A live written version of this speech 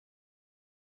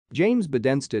James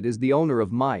Bodenstedt is the owner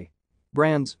of My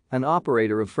Brands, an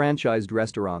operator of franchised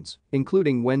restaurants,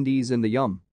 including Wendy's and the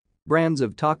Yum brands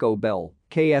of Taco Bell,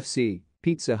 KFC,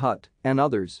 Pizza Hut, and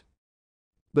others.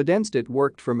 Bodenstedt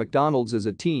worked for McDonald's as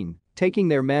a teen, taking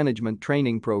their management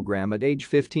training program at age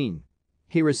 15.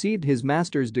 He received his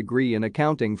master's degree in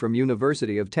accounting from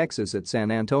University of Texas at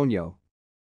San Antonio.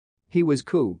 He was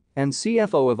co- and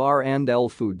CFO of R&L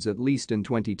Foods at least in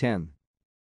 2010.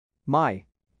 My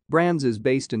Brands is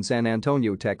based in San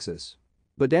Antonio, Texas.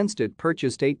 Bodenstedt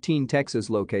purchased 18 Texas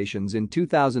locations in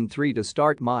 2003 to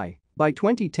start My. By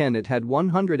 2010 it had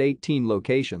 118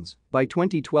 locations, by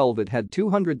 2012 it had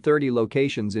 230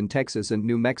 locations in Texas and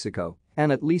New Mexico,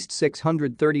 and at least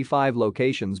 635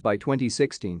 locations by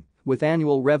 2016, with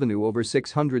annual revenue over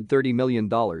 $630 million.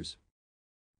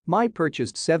 My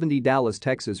purchased 70 Dallas,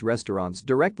 Texas restaurants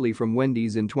directly from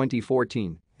Wendy's in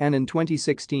 2014, and in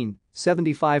 2016,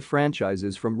 75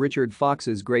 franchises from Richard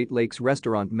Fox's Great Lakes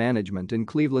Restaurant Management in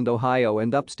Cleveland, Ohio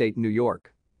and upstate New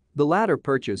York. The latter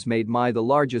purchase made My the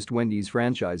largest Wendy's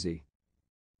franchisee.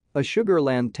 A Sugar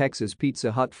Land, Texas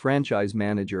Pizza Hut franchise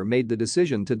manager made the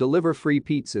decision to deliver free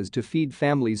pizzas to feed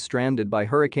families stranded by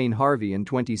Hurricane Harvey in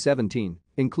 2017,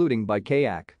 including by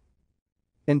kayak.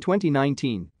 In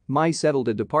 2019, My settled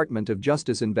a Department of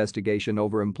Justice investigation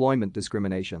over employment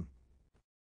discrimination.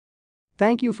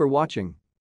 Thank you for watching.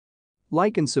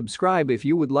 Like and subscribe if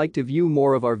you would like to view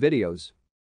more of our videos.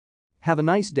 Have a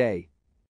nice day.